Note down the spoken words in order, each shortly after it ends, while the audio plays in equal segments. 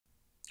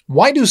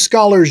Why do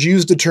scholars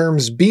use the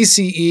terms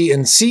BCE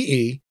and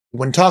CE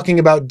when talking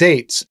about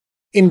dates,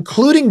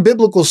 including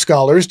biblical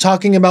scholars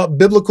talking about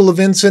biblical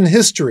events in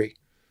history?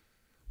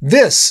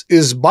 This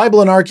is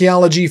Bible and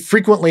Archaeology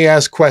Frequently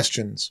Asked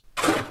Questions.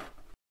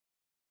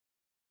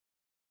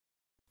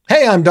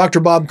 Hey, I'm Dr.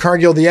 Bob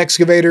Cargill, the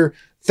Excavator.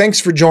 Thanks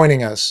for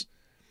joining us.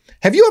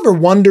 Have you ever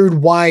wondered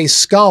why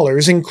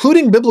scholars,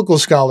 including biblical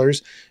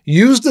scholars,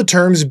 use the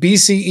terms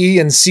BCE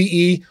and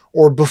CE,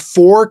 or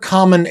before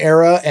Common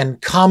Era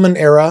and Common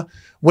Era,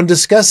 when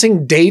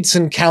discussing dates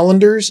and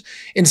calendars,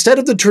 instead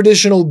of the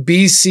traditional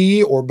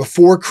BC or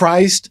before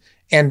Christ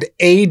and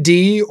AD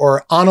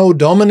or Anno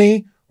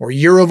Domini or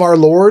Year of Our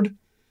Lord?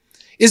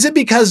 Is it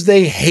because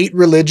they hate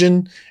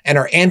religion and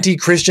are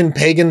anti-Christian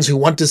pagans who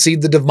want to see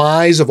the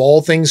demise of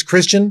all things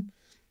Christian?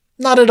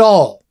 Not at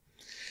all.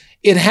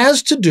 It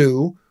has to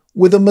do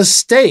with a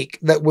mistake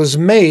that was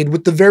made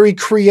with the very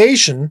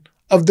creation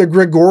of the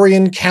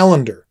Gregorian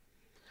calendar,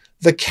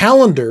 the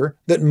calendar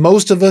that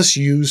most of us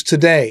use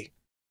today.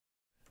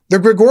 The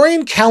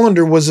Gregorian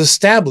calendar was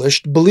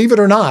established, believe it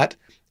or not,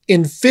 in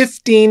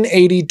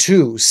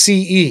 1582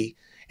 CE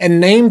and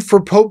named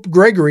for Pope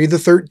Gregory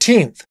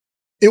XIII.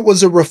 It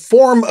was a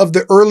reform of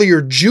the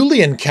earlier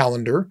Julian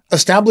calendar,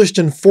 established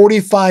in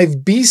 45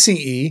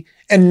 BCE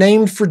and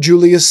named for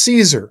Julius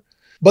Caesar.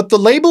 But the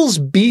labels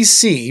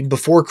BC,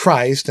 before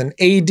Christ, and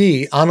AD,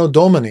 Anno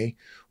Domini,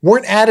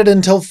 weren't added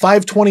until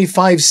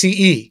 525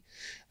 CE.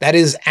 That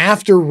is,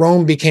 after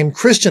Rome became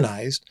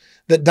Christianized,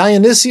 that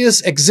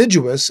Dionysius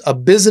Exiguus, a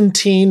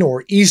Byzantine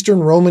or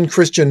Eastern Roman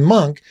Christian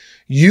monk,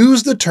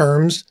 used the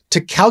terms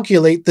to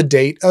calculate the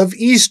date of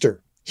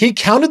Easter. He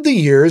counted the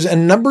years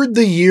and numbered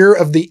the year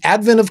of the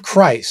advent of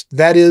Christ,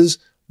 that is,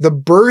 the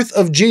birth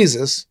of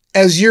Jesus,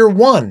 as year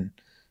 1,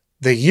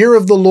 the year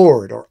of the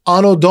Lord, or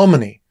Anno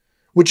Domini,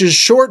 which is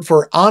short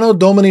for Anno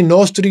Domini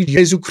Nostri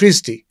Jesu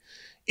Christi,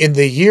 in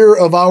the year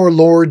of our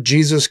Lord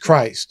Jesus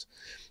Christ.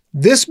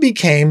 This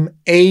became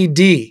AD,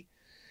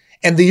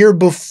 and the year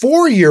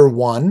before year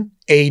 1,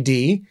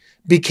 AD,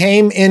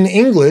 became in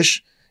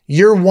English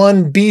year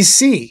 1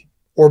 BC,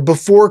 or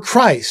before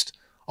Christ,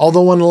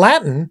 although in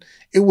Latin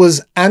it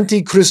was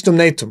ante Christum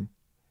natum,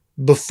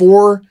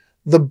 before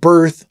the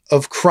birth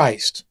of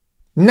Christ.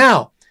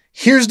 Now,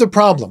 here's the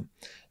problem.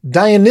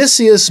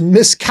 Dionysius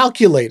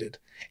miscalculated,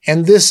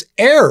 and this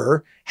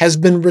error has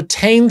been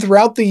retained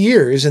throughout the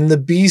years in the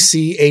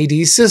BC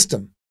AD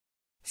system.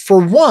 For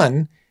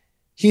one,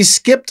 he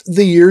skipped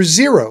the year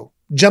 0,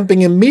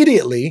 jumping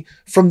immediately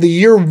from the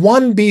year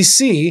 1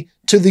 BC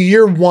to the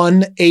year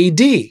 1 AD.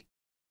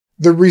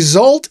 The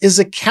result is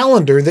a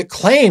calendar that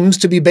claims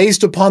to be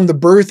based upon the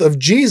birth of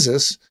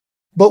Jesus,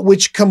 but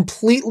which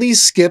completely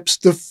skips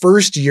the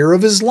first year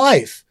of his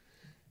life.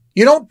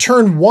 You don't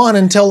turn 1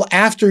 until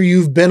after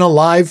you've been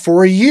alive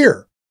for a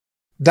year.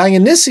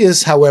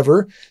 Dionysius,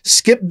 however,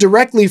 skipped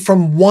directly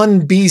from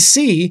 1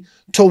 BC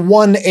to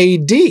 1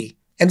 AD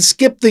and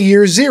skipped the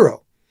year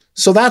 0.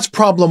 So that's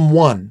problem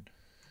 1.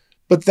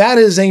 But that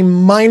is a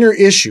minor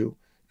issue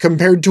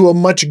compared to a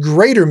much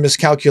greater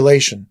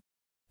miscalculation.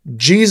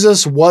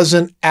 Jesus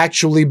wasn't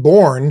actually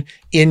born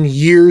in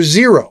year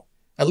 0,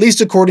 at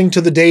least according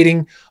to the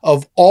dating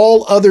of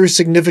all other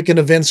significant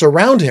events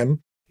around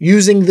him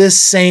using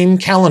this same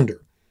calendar.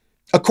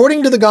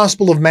 According to the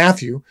Gospel of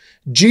Matthew,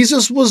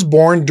 Jesus was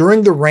born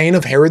during the reign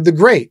of Herod the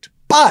Great.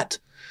 But,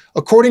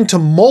 according to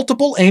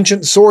multiple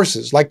ancient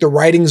sources like the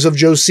writings of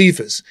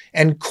Josephus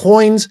and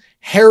coins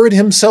Herod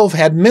himself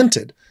had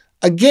minted,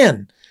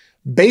 again,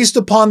 based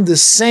upon the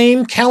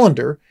same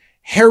calendar,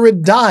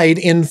 Herod died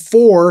in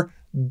 4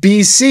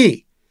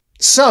 BC.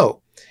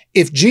 So,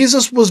 if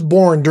Jesus was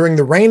born during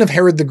the reign of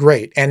Herod the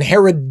Great and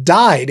Herod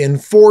died in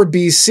 4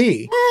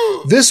 BC,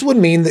 this would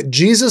mean that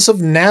Jesus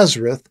of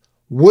Nazareth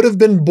would have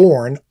been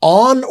born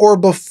on or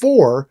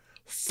before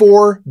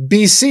 4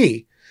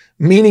 BC,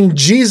 meaning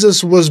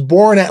Jesus was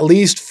born at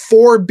least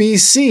 4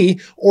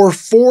 BC or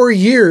 4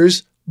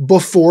 years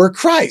before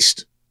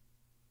Christ.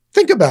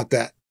 Think about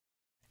that.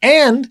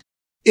 And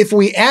if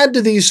we add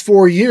to these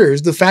 4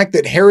 years the fact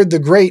that Herod the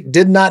Great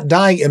did not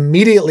die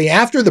immediately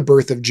after the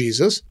birth of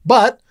Jesus,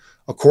 but,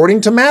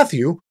 according to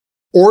Matthew,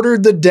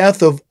 ordered the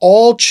death of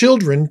all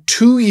children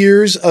 2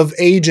 years of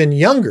age and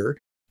younger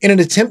in an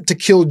attempt to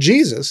kill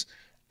Jesus,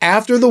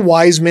 after the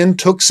wise men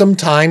took some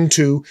time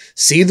to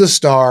see the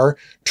star,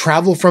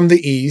 travel from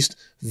the east,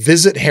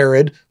 visit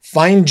Herod,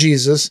 find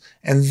Jesus,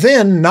 and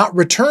then not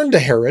return to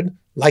Herod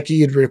like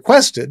he had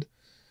requested,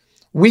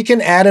 we can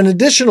add an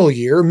additional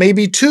year,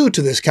 maybe 2,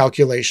 to this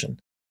calculation,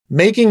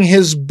 making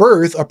his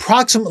birth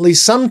approximately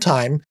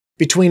sometime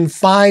between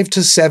 5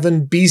 to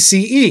 7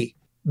 BCE.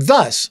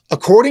 Thus,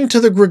 according to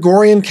the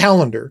Gregorian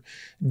calendar,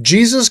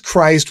 Jesus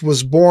Christ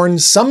was born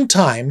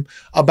sometime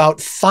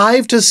about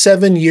 5 to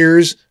 7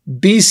 years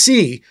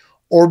BC,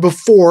 or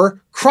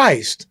before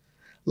Christ.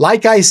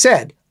 Like I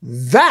said,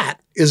 that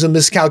is a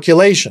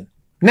miscalculation.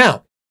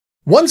 Now,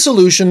 one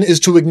solution is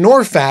to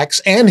ignore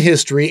facts and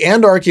history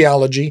and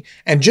archaeology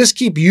and just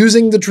keep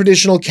using the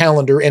traditional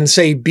calendar and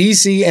say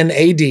BC and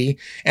AD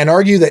and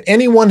argue that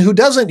anyone who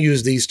doesn't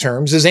use these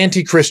terms is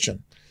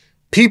anti-Christian.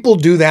 People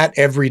do that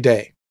every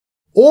day.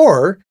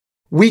 Or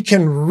we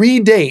can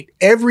redate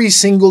every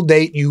single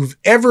date you've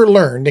ever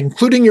learned,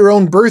 including your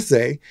own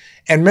birthday,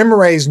 and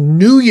memorize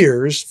New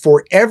Year's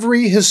for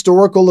every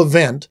historical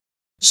event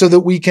so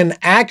that we can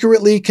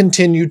accurately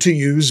continue to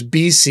use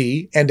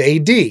BC and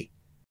AD.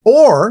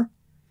 Or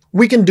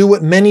we can do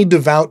what many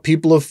devout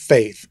people of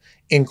faith,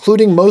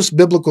 including most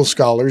biblical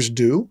scholars,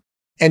 do,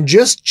 and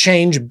just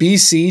change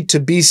BC to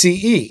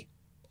BCE,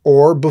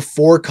 or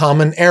before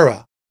Common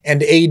Era,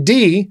 and AD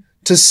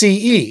to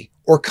CE,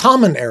 or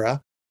Common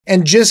Era,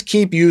 and just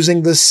keep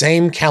using the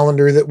same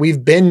calendar that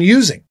we've been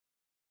using.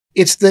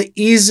 It's the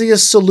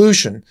easiest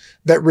solution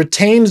that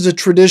retains the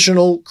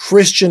traditional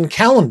Christian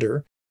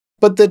calendar,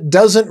 but that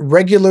doesn't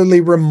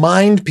regularly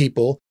remind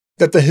people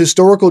that the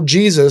historical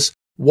Jesus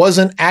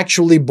wasn't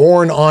actually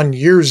born on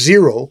year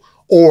 0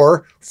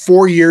 or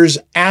 4 years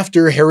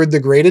after Herod the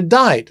Great had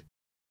died.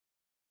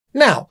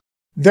 Now,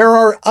 there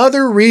are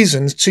other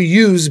reasons to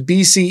use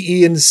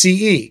BCE and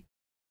CE,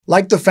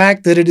 like the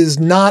fact that it is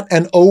not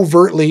an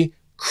overtly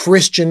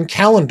Christian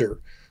calendar,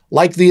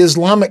 like the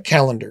Islamic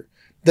calendar,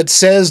 that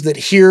says that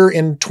here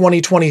in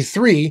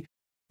 2023,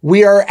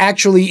 we are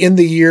actually in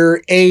the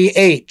year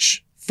AH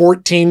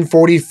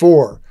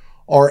 1444,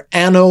 or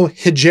Anno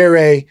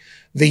Hijre,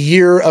 the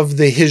year of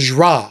the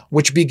Hijrah,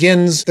 which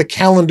begins the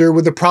calendar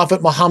with the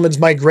Prophet Muhammad's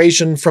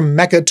migration from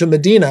Mecca to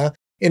Medina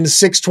in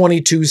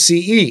 622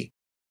 CE,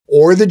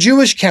 or the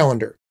Jewish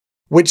calendar,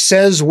 which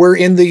says we're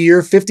in the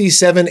year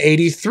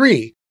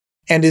 5783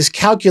 and is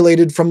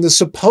calculated from the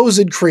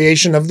supposed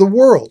creation of the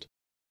world.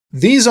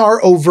 These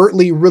are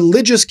overtly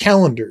religious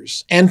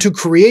calendars, and to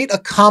create a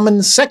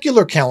common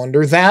secular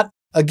calendar that,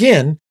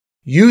 again,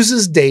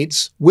 uses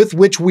dates with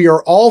which we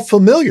are all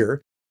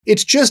familiar,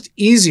 it's just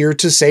easier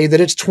to say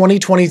that it's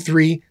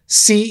 2023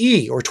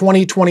 CE or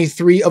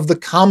 2023 of the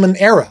Common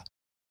Era.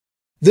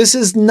 This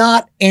is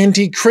not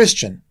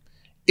anti-Christian.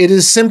 It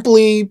is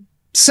simply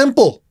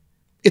simple.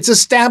 It's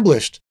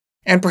established.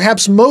 And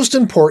perhaps most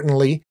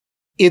importantly,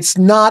 it's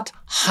not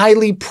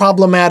highly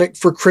problematic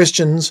for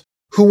Christians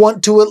who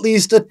want to at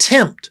least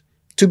attempt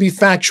to be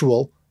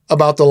factual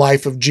about the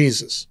life of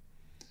Jesus.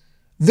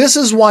 This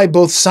is why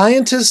both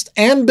scientists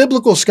and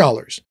biblical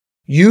scholars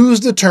use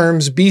the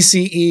terms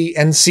BCE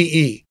and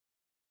CE.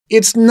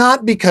 It's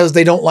not because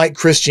they don't like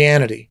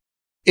Christianity.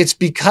 It's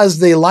because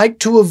they like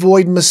to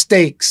avoid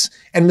mistakes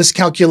and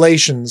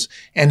miscalculations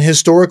and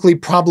historically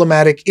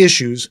problematic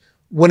issues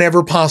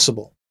whenever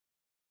possible.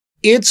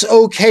 It's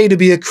okay to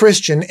be a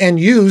Christian and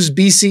use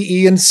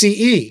BCE and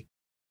CE.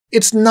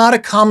 It's not a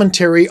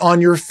commentary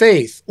on your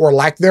faith or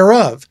lack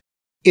thereof.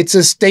 It's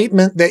a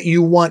statement that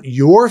you want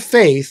your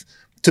faith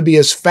to be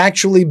as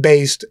factually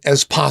based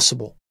as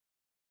possible.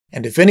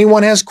 And if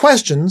anyone has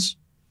questions,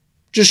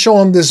 just show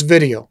them this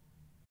video.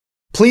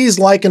 Please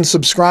like and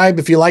subscribe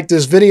if you like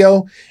this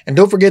video, and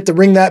don't forget to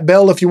ring that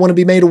bell if you want to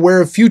be made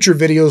aware of future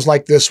videos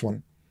like this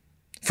one.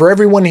 For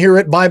everyone here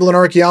at Bible and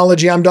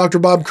Archaeology, I'm Dr.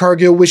 Bob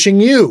Cargill wishing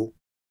you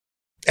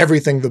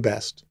everything the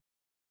best.